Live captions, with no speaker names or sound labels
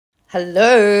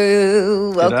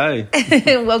Hello.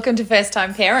 G'day. Welcome to First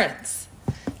Time Parents.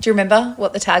 Do you remember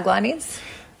what the tagline is?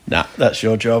 Nah, that's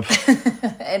your job.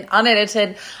 An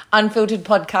unedited, unfiltered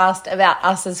podcast about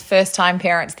us as first-time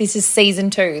parents. This is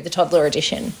season 2, the toddler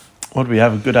edition. What do we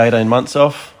have? A good 18 months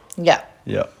off? Yeah.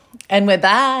 Yeah. And we're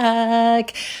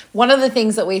back. One of the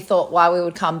things that we thought why we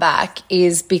would come back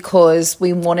is because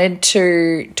we wanted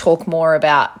to talk more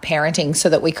about parenting so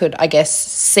that we could, I guess,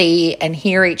 see and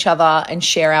hear each other and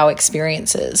share our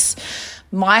experiences.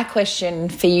 My question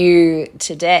for you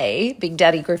today, Big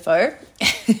Daddy Griffo,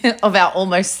 of our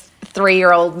almost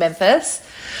 3-year-old Memphis,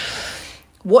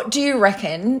 what do you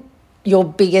reckon your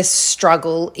biggest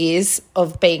struggle is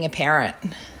of being a parent?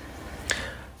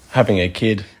 Having a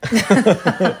kid.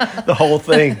 The whole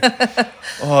thing.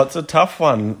 Oh, it's a tough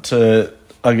one to,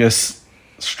 I guess,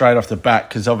 straight off the bat,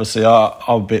 because obviously I'm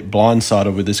a bit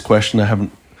blindsided with this question.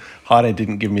 Heidi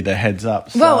didn't give me the heads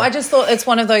up. So. Well, I just thought it's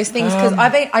one of those things because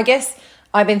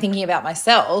I've been thinking about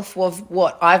myself of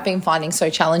what I've been finding so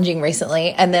challenging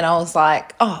recently, and then I was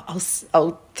like,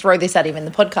 I'll throw this at him in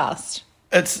the podcast.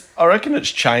 I reckon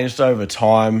it's changed over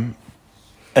time.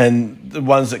 And the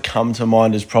ones that come to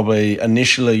mind is probably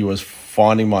initially was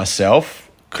finding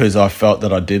myself, because I felt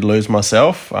that I did lose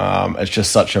myself. It's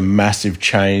just such a massive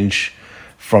change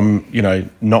from,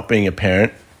 not being a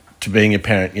parent to being a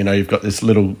parent. You've got this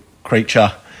little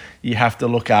creature you have to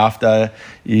look after.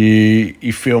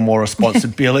 You feel more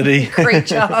responsibility.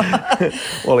 Creature.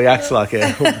 Well, he acts like a...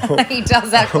 He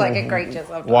does act like a creature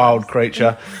sometimes. Wild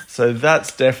creature. So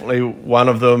that's definitely one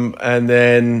of them. And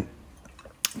then...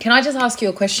 Can I just ask you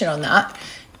a question on that?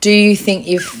 Do you think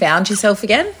you've found yourself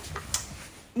again?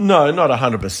 No, not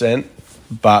 100%.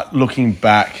 But looking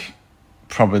back,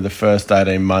 probably the first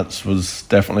 18 months was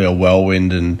definitely a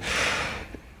whirlwind, and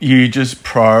you just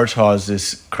prioritise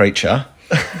this creature.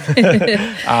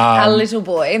 Our little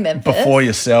boy, Memphis. Before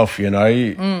yourself,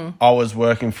 I was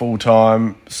working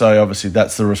full-time, so obviously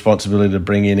that's the responsibility to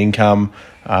bring in income.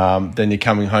 Then you're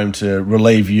coming home to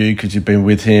relieve you because you've been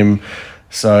with him.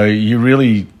 So you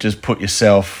really just put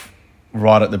yourself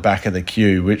right at the back of the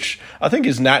queue, which I think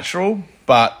is natural.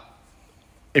 But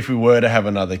if we were to have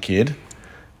another kid,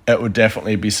 it would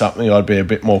definitely be something I'd be a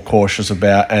bit more cautious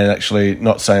about, and actually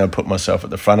not saying I'd put myself at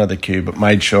the front of the queue, but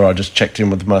made sure I just checked in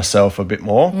with myself a bit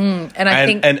more.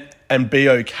 And be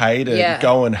okay to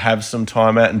go and have some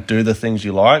time out and do the things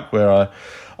you like, where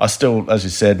I still, as you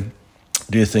said,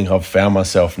 do think I've found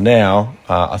myself now.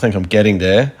 I think I'm getting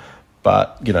there.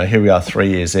 But, here we are 3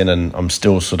 years in, and I'm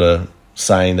still sort of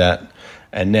saying that.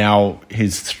 And now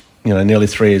he's, nearly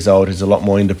 3 years old. He's a lot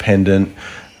more independent.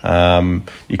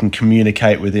 You can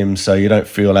communicate with him, so you don't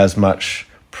feel as much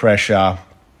pressure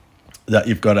that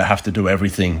you've got to have to do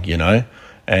everything,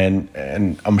 And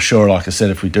I'm sure, like I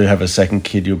said, if we do have a second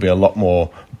kid, you'll be a lot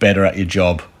more better at your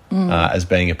job as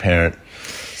being a parent.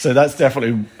 So that's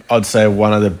definitely, I'd say,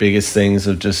 one of the biggest things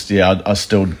of just, I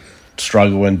still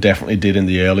struggle, and definitely did in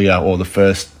the earlier or the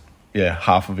first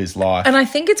half of his life. And I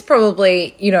think it's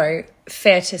probably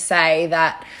fair to say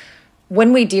that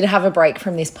when we did have a break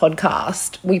from this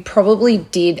podcast, we probably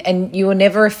did, and you were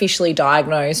never officially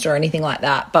diagnosed or anything like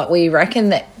that, but we reckon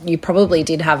that you probably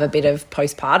did have a bit of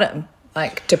postpartum,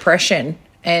 like depression.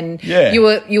 And you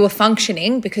were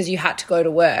functioning because you had to go to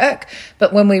work.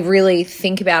 But when we really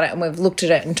think about it, and we've looked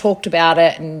at it and talked about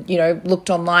it and,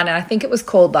 looked online, and I think it was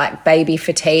called like baby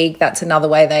fatigue. That's another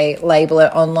way they label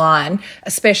it online,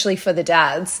 especially for the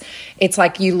dads. It's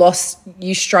like you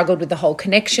struggled with the whole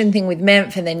connection thing with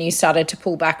Memph, and then you started to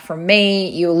pull back from me.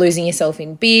 You were losing yourself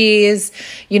in beers.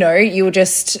 You were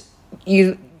just,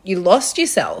 you lost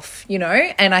yourself,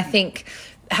 And I think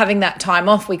having that time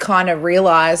off, we kind of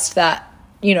realised that,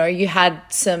 you had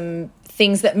some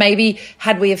things that maybe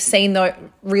had we have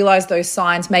realised those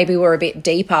signs maybe were a bit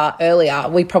deeper earlier,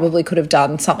 we probably could have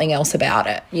done something else about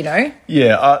it,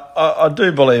 Yeah, I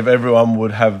do believe everyone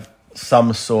would have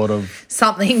some sort of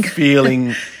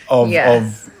feeling of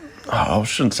I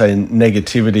shouldn't say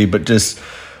negativity, but just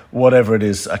whatever it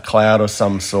is, a cloud of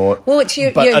some sort. Well,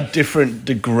 a different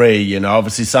degree,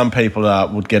 Obviously, some people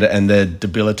would get it and they're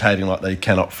debilitating, like they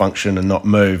cannot function and not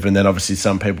move. And then obviously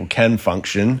some people can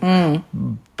function,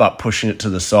 but pushing it to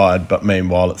the side. But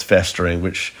meanwhile, it's festering,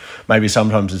 which maybe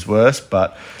sometimes is worse.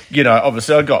 But,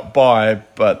 obviously I got by.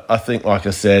 But I think, like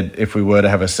I said, if we were to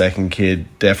have a second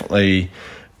kid, definitely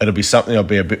it'll be something I'll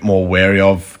be a bit more wary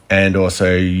of, and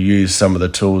also use some of the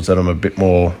tools that I'm a bit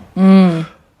more...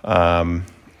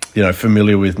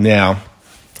 familiar with now,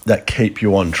 that keep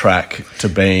you on track to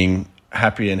being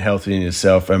happy and healthy in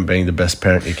yourself and being the best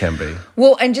parent you can be.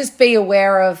 Well, and just be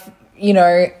aware of, you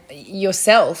know,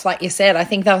 yourself, like you said. I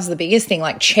think that was the biggest thing,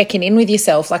 like checking in with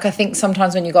yourself. Like I think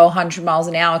sometimes when you go 100 miles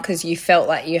an hour because you felt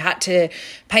like you had to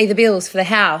pay the bills for the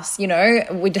house, you know,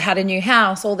 we'd had a new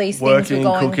house, all these things were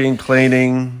going. Cooking,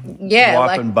 cleaning,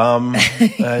 wiping bum,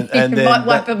 and then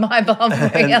wiping my bum,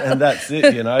 and that's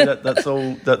it. You know, that's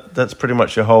all. That's pretty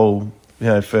much your whole, you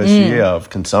know, first year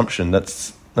of consumption.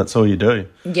 That's all you do.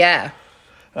 Yeah.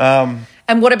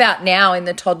 And what about now in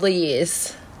the toddler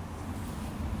years?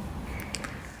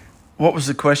 What was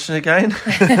the question again?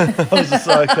 I was just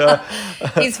like,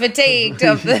 he's fatigued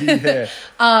of the.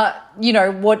 Yeah. You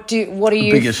know, what are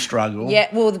you? Biggest struggle? Yeah,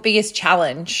 well, the biggest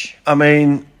challenge. I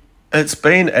mean, it's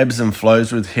been ebbs and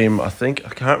flows with him. I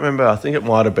can't remember. I think it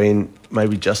might have been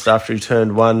maybe just after he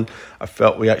turned 1. I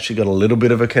felt we actually got a little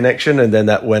bit of a connection, and then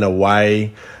that went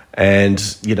away. And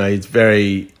you know, he's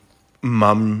very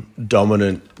mum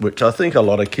dominant, which I think a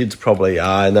lot of kids probably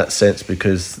are in that sense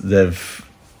because they've.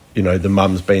 You know, the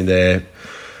mum's been there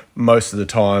most of the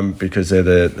time because they're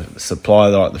the supplier,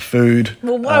 like the food.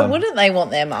 Well, why wouldn't they want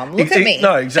their mum? Look at me.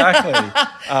 No, exactly.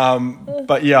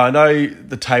 But, yeah, I know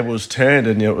the tables turned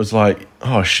and it was like,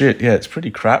 oh, shit, yeah, it's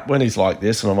pretty crap when he's like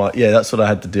this. And I'm like, yeah, that's what I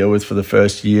had to deal with for the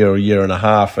first year or year and a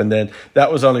half. And then that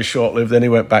was only short-lived. Then he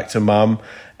went back to mum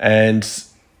and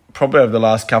probably over the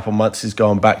last couple of months he's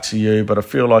gone back to you, but I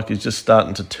feel like he's just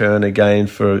starting to turn again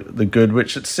for the good,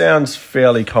 which it sounds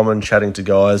fairly common chatting to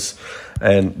guys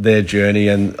and their journey.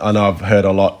 And I know I've heard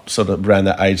a lot sort of around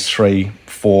that age 3,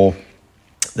 4,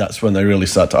 that's when they really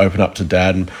start to open up to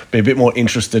dad and be a bit more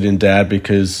interested in dad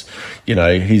because, you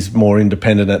know, he's more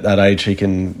independent at that age. He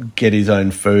can get his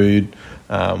own food.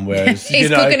 Whereas he's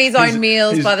cooking his own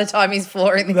meals by the time he's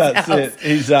flooring his house. That's it.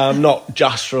 He's not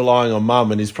just relying on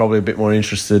mum, and he's probably a bit more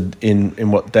interested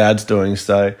in what dad's doing.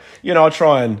 So, you know, I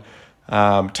try and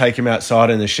take him outside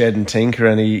in the shed and tinker,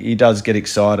 and he does get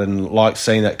excited and likes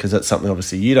seeing that because that's something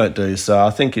obviously you don't do. So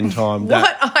I think in time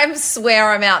that... I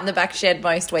swear I'm out in the back shed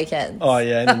most weekends. Oh,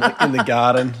 yeah, in the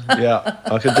garden. Yeah,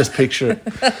 I could just picture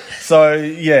it. So,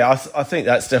 yeah, I think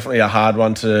that's definitely a hard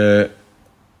one to...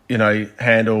 you know,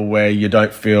 handle where you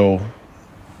don't feel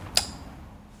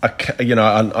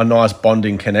a nice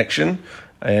bonding connection.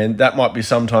 And that might be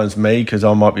sometimes me because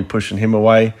I might be pushing him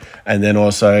away. And then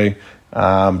also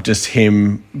just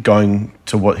him going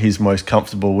to what he's most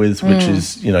comfortable with, which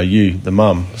is, you know, you, the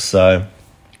mum. So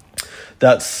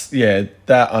that's, yeah,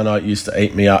 that I know it used to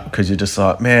eat me up because you're just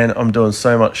like, man, I'm doing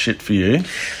so much shit for you.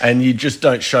 And you just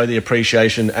don't show the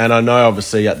appreciation. And I know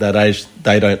obviously at that age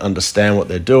they don't understand what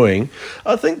they're doing.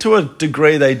 I think to a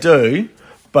degree they do,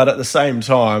 but at the same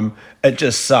time it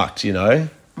just sucked, you know.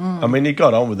 I mean, you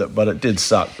got on with it, but it did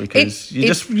suck because you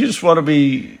just want to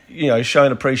be, you know,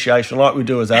 showing appreciation like we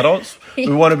do as adults.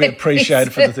 We want to be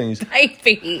appreciated for the things.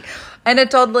 Baby. And a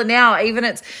toddler now,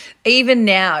 even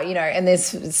now, you know, and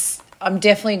I'm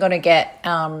definitely going to get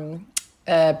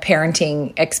a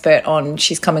parenting expert on.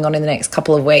 She's coming on in the next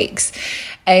couple of weeks.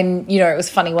 And, you know, it was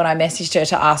funny when I messaged her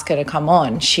to ask her to come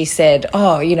on. She said,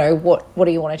 oh, you know, what do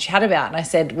you want to chat about? And I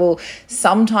said, well,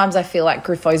 sometimes I feel like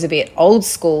Griffo's a bit old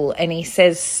school and he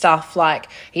says stuff like,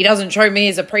 he doesn't show me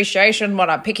his appreciation when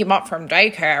I pick him up from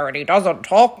daycare and he doesn't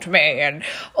talk to me and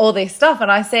all this stuff.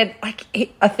 And I said,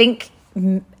 I think,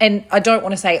 and I don't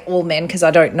want to say all men because I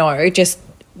don't know, just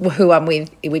who I'm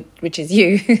with, which is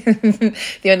you, the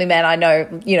only man I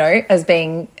know, you know, as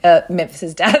being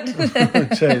Memphis's dad.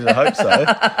 Jeez, I hope so.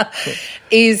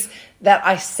 Is that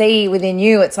I see within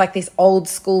you, it's like this old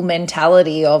school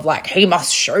mentality of like, he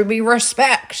must show me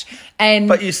respect.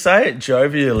 But you say it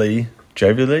jovially,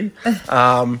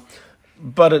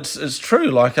 but it's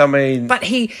true. Like, I mean, but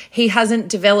he hasn't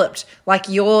developed. Like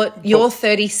you're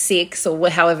 36 or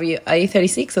however are you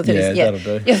 36 or 36? Yeah,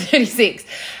 that'll do. You're 36,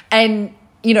 and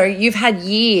you know, you've had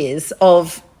years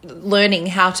of learning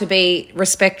how to be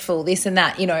respectful, this and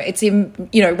that. You know, it's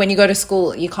in, you know, when you go to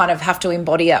school, you kind of have to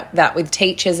embody that with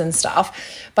teachers and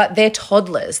stuff. But they're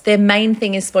toddlers. Their main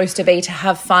thing is supposed to be to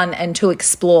have fun and to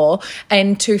explore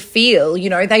and to feel.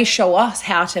 You know, they show us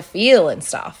how to feel and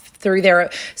stuff through their.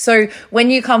 So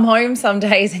when you come home some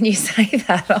days and you say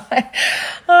that,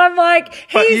 I'm like,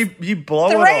 but you blow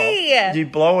 3. it off. You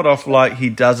blow it off like he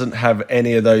doesn't have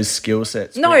any of those skill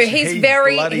sets. No, he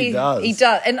does. He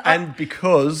does, and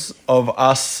because of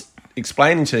us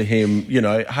explaining to him, you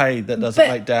know, hey, that doesn't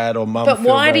make dad or mum feel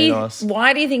very nice.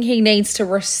 Why do you think he needs to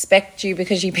respect you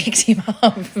because you picked him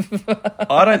up?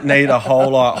 I don't need a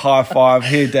whole high five.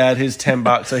 Here, dad, here's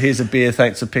 $10 or here's a beer.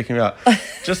 Thanks for picking me up.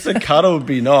 Just a cuddle would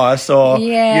be nice, or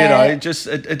you know, just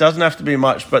it doesn't have to be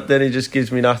much. But then he just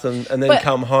gives me nothing, and then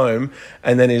come home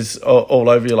and then he's all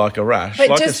over you like a rash. But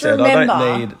like just I said, remember,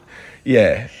 I don't need.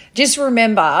 Yeah. Just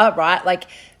remember, right? Like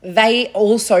they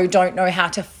also don't know how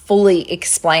to fully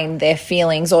explain their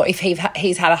feelings, or if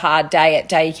he's had a hard day at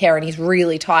daycare and he's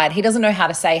really tired, he doesn't know how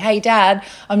to say, hey, Dad,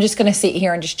 I'm just going to sit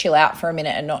here and just chill out for a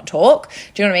minute and not talk.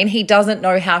 Do you know what I mean? He doesn't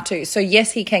know how to. So,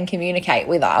 yes, he can communicate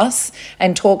with us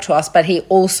and talk to us, but he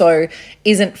also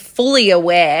isn't fully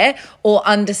aware or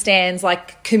understands,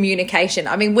 like, communication.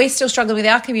 I mean, we're still struggling with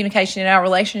our communication in our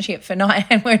relationship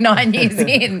and we're 9 years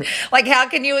in. Like, how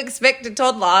can you expect a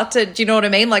toddler to, do you know what I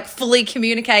mean, like, fully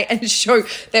communicate and show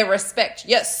their respect?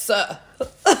 Yes, sir.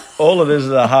 All it is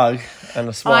a hug and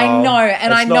a smile. I know,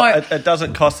 and I know. It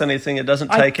doesn't cost anything. It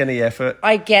doesn't take any effort.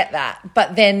 I get that.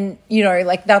 But then, you know,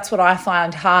 like, that's what I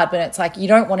find hard. But it's like, you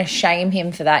don't want to shame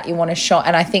him for that. You want to show.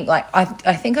 And I think, like, I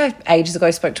think I ages ago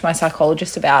spoke to my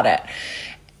psychologist about it.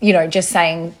 You know, just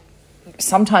saying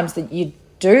sometimes that you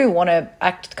do want to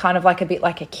act kind of like a bit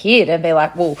like a kid and be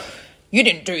like, well, you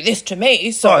didn't do this to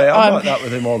me, so I'm like that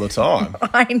with him all the time.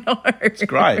 I know. It's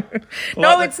great.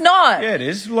 No, it's not. Yeah, it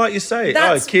is. Like you say,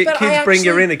 But kids bring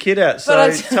your inner kid out,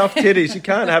 so tough kiddies, you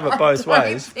can't have it both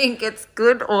ways. I think it's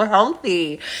good or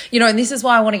healthy. You know, and this is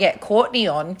why I want to get Courtney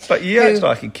on. But you act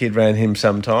like a kid around him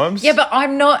sometimes. Yeah, but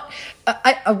I'm not...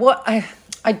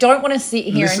 I don't want to sit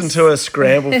here Listen to her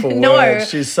scramble for words.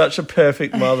 She's such a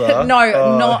perfect mother.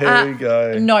 Here we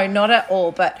go. No, not at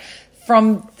all. But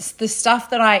from the stuff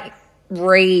that I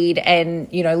read and,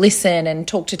 you know, listen and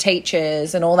talk to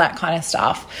teachers and all that kind of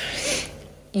stuff,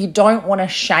 you don't want to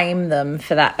shame them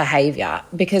for that behaviour,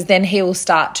 because then he'll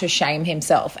start to shame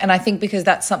himself. And I think because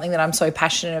that's something that I'm so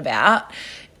passionate about,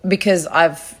 because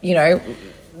I've, you know,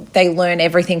 they learn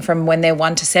everything from when they're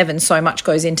 1 to 7. So much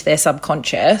goes into their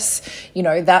subconscious. You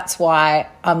know, that's why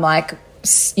I'm like,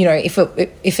 you know, if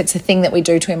it's a thing that we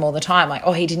do to him all the time, like,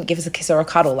 oh, he didn't give us a kiss or a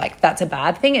cuddle, like, that's a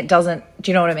bad thing. It doesn't, do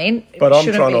you know what I mean? But I'm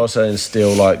trying to also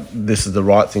instill, like, this is the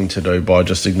right thing to do by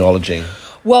just acknowledging.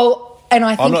 Well, and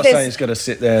I think I'm not saying he's got to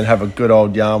sit there and have a good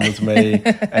old yarn with me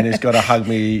and he's got to hug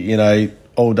me, you know,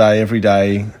 all day, every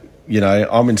day. You know,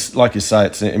 like you say,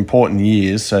 it's important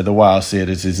years. So the way I see it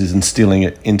is instilling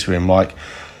it into him, like,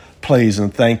 please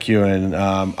and thank you, and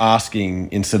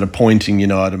asking instead of pointing, you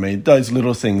know what I mean? Those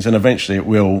little things, and eventually it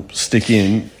will stick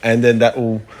in, and then that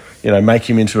will, you know, make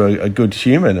him into a good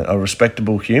human, a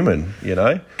respectable human, you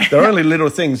know? They're only little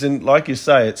things, and like you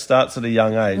say, it starts at a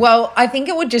young age. Well, I think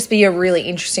it would just be a really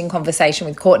interesting conversation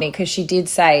with Courtney, because she did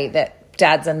say that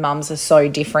dads and mums are so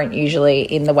different usually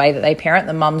in the way that they parent.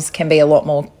 The mums can be a lot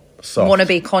more want to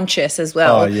be conscious as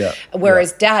well. Oh, yeah.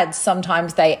 Whereas dads,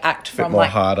 sometimes they act from more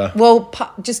harder. Well,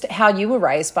 just how you were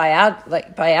raised by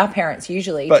our parents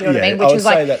usually. But do you know what I mean? Which was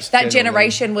like that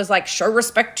generation was like, show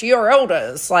respect to your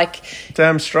elders. Like,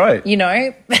 damn straight. You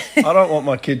know? I don't want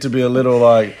my kid to be a little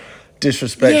like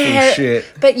disrespectful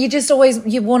shit. But you just always,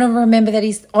 you want to remember that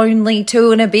he's only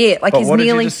 2 and a bit. Like, he's nearly 3. What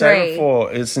did you just say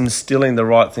before? It's instilling the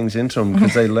right things into them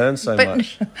because they learn so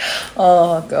much.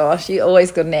 Oh, gosh. You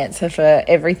always got an answer for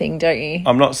everything, don't you?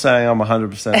 I'm not saying I'm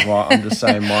 100% right. I'm just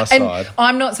saying my side.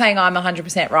 I'm not saying I'm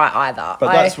 100% right either.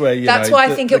 But that's where,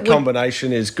 I think the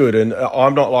combination is good. And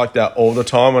I'm not like that all the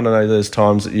time. And I know there's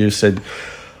times that you said,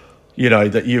 you know,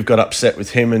 that you've got upset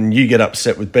with him and you get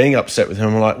upset with being upset with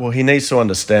him. I'm like, well, he needs to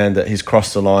understand that he's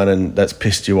crossed the line and that's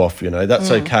pissed you off, you know. That's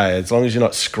okay. As long as you're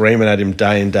not screaming at him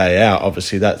day in, day out,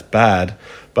 obviously that's bad.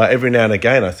 But every now and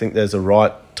again, I think there's a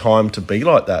right time to be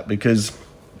like that, because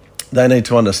they need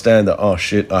to understand that, oh,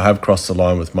 shit, I have crossed the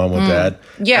line with mum or dad.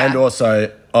 Yeah. And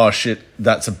also, oh, shit,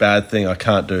 that's a bad thing. I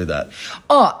can't do that.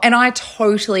 Oh, and I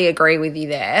totally agree with you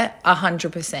there,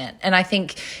 100%. And I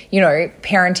think, you know,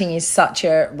 parenting is such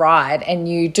a ride, and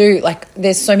you do, like,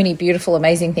 there's so many beautiful,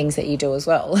 amazing things that you do as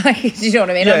well. Like, do you know what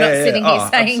I mean? Yeah, I'm not sitting here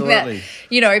saying absolutely. that,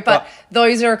 you know, but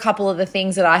those are a couple of the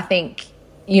things that I think,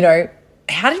 you know,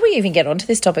 how did we even get onto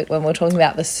this topic when we're talking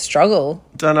about the struggle?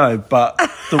 Don't know, but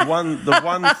the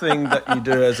one thing that you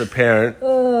do as a parent,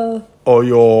 or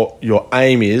your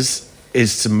aim is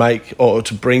to make or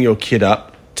to bring your kid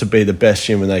up to be the best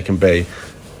human they can be.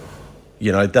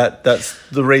 You know, that's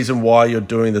the reason why you're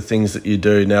doing the things that you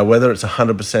do. Now, whether it's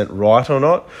 100% right or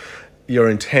not, your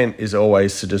intent is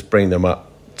always to just bring them up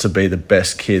to be the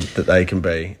best kid that they can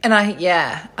be. And I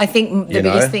think the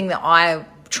biggest thing that I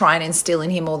try and instill in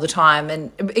him all the time, and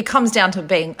it comes down to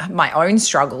being my own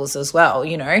struggles as well,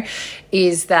 you know,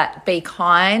 is that be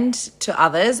kind to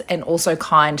others and also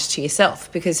kind to yourself.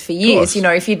 Because for years, you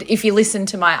know, if you listen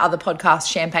to my other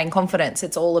podcast, Champagne Confidence,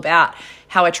 it's all about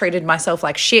how I treated myself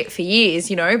like shit for years,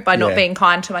 you know, by not being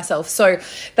kind to myself. So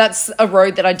that's a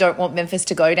road that I don't want Memphis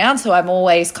to go down. So I'm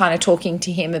always kind of talking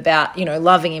to him about, you know,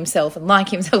 loving himself and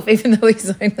liking himself, even though he's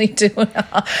only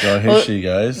 2.5. So here she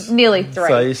goes. Nearly 3.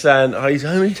 So you're saying, oh, he's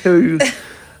only 2.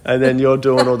 and then you're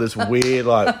doing all this weird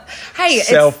Hey,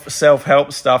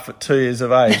 self-help stuff at 2 years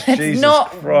of age. it's Jesus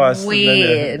not Christ.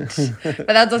 weird. But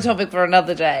that's a topic for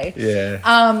another day.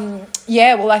 Yeah.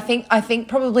 Yeah, well, I think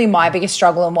probably my biggest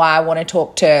struggle and why I want to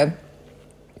talk to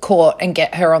Court and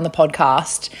get her on the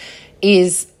podcast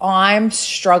is I'm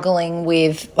struggling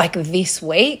with, like, this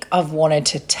week I've wanted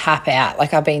to tap out.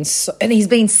 Like, I've been and he's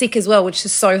been sick as well, which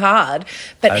is so hard.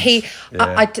 But I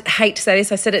hate to say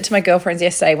this. I said it to my girlfriends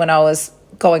yesterday when I was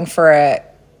going for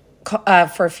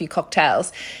a few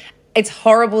cocktails. It's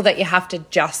horrible that you have to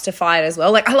justify it as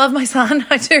well. Like, I love my son,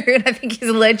 I do, and I think he's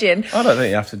a legend. I don't think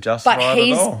you have to justify but it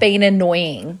he's at all. been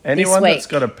annoying. Anyone this week. that's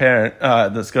got a parent,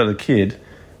 that's got a kid,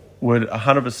 would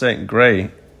 100%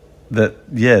 agree that,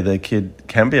 their kid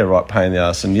can be a right pain in the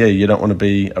ass, and you don't want to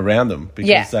be around them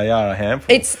because they are a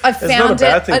handful. It's not a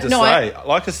bad thing to say.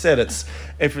 Like I said,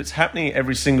 if it's happening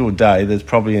every single day, there's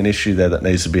probably an issue there that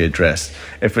needs to be addressed.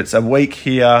 If it's a week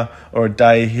here or a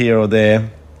day here or there,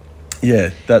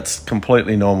 that's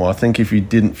completely normal. I think if you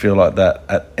didn't feel like that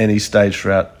at any stage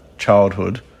throughout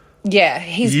childhood,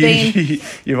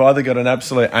 you've either got an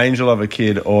absolute angel of a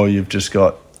kid or you've just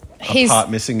got a part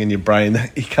missing in your brain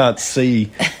that you can't see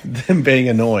them being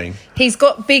annoying. He's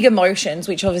got big emotions,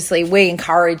 which obviously we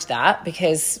encourage that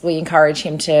because we encourage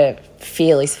him to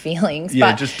feel his feelings.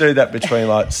 Yeah, but just do that between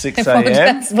like 6 a.m.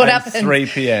 and 3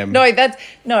 p.m.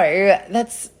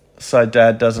 That's so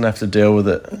Dad doesn't have to deal with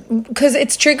it. Because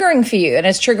it's triggering for you and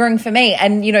it's triggering for me.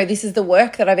 And, this is the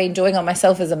work that I've been doing on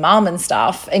myself as a mum and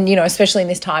stuff, and, especially in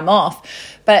this time off.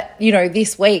 But,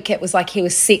 this week it was like he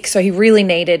was sick, so he really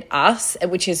needed us,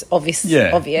 which is obvious.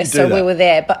 So we were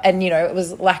there. But it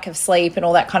was lack of sleep and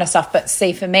all that kind of stuff. But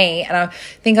see, for me, and I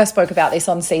think I spoke about this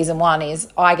on season 1, is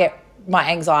my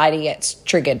anxiety gets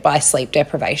triggered by sleep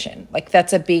deprivation. Like,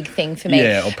 that's a big thing for me.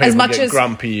 Yeah, or people as much get as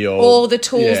grumpy or all the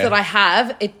tools that I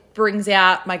have, it brings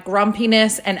out my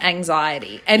grumpiness and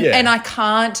anxiety. And I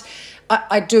can't...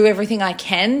 I do everything I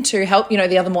can to help.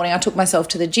 The other morning I took myself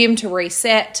to the gym to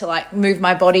reset, to, like, move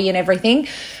my body and everything.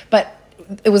 But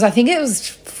I think it was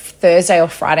Thursday or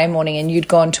Friday morning, and you'd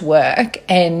gone to work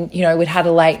and, we'd had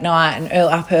a late night and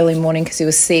up early morning because he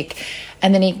was sick.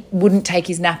 And then he wouldn't take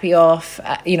his nappy off,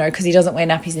 because he doesn't wear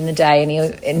nappies in the day, and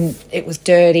it was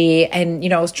dirty. And,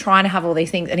 I was trying to have all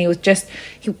these things, and he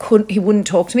wouldn't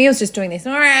talk to me. He was just doing this.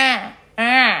 Just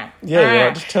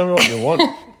tell me what you want.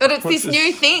 But it's this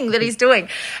new thing that he's doing.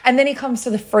 And then he comes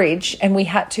to the fridge and we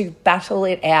had to battle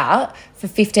it out for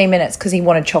 15 minutes because he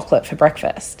wanted chocolate for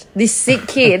breakfast. This sick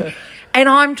kid. And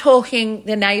I'm talking,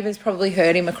 the neighbours probably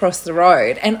heard him across the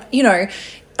road. And,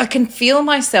 I can feel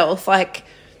myself, like,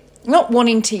 not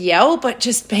wanting to yell, but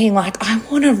just being like, I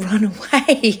want to run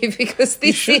away because this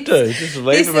you should do. Just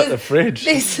leave him at the fridge.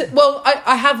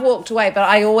 I have walked away, but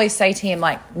I always say to him,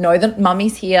 like, know that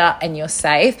mummy's here and you're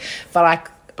safe, but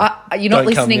you're not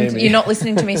listening. You're not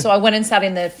listening to me. So I went and sat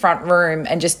in the front room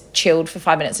and just chilled for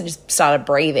 5 minutes and just started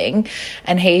breathing.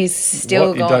 And he's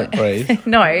still going. You don't breathe?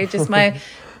 No, just my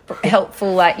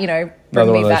helpful, like, bring another me one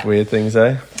of those back. weird things,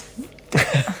 eh?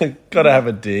 Got to have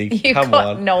a dig. You've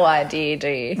got no idea, do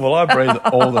you? Well, I breathe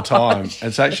all the time.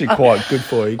 It's actually quite good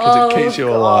for you because it keeps you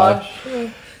alive.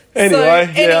 Anyway, I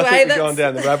think we're going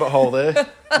down the rabbit hole there.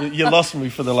 You lost me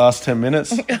for the last 10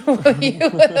 minutes. Well, you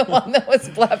were the one that was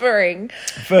blabbering.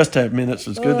 First 10 minutes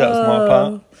was good. That was my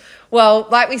part. Well,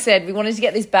 like we said, we wanted to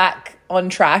get this back on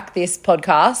track, this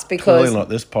podcast, because... Clearly not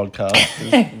this podcast.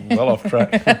 It's well off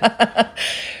track.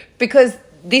 Because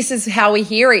this is how we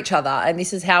hear each other and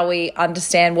this is how we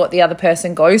understand what the other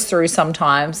person goes through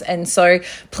sometimes. And so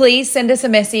please send us a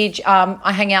message.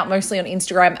 I hang out mostly on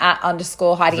Instagram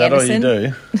 @_Heidi Anderson. Is that all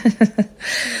you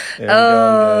do?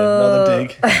 Another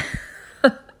dig.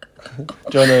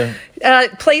 Do you want to...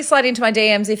 please slide into my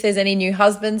DMs if there's any new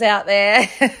husbands out there.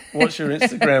 What's your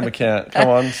Instagram account? Come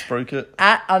on, spruik it.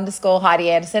 @_Heidi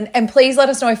Anderson. And please let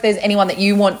us know if there's anyone that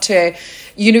you want to,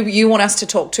 you want us to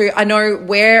talk to. I know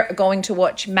we're going to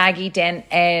watch Maggie Dent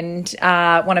and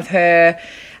one of her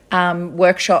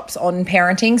workshops on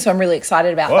parenting, so I'm really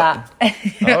excited about that.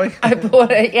 Oh, I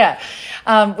bought it,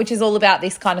 which is all about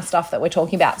this kind of stuff that we're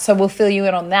talking about. So we'll fill you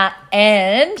in on that.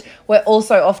 And we're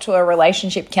also off to a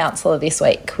relationship counsellor this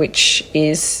week, which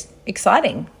is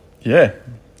exciting. Yeah.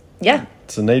 Yeah.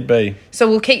 It's a need be. So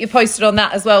we'll keep you posted on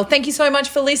that as well. Thank you so much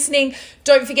for listening.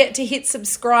 Don't forget to hit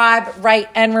subscribe, rate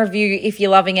and review if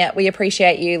you're loving it. We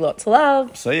appreciate you. Lots of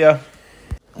love. See ya.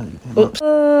 Oops.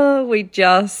 We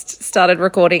just started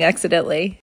recording accidentally.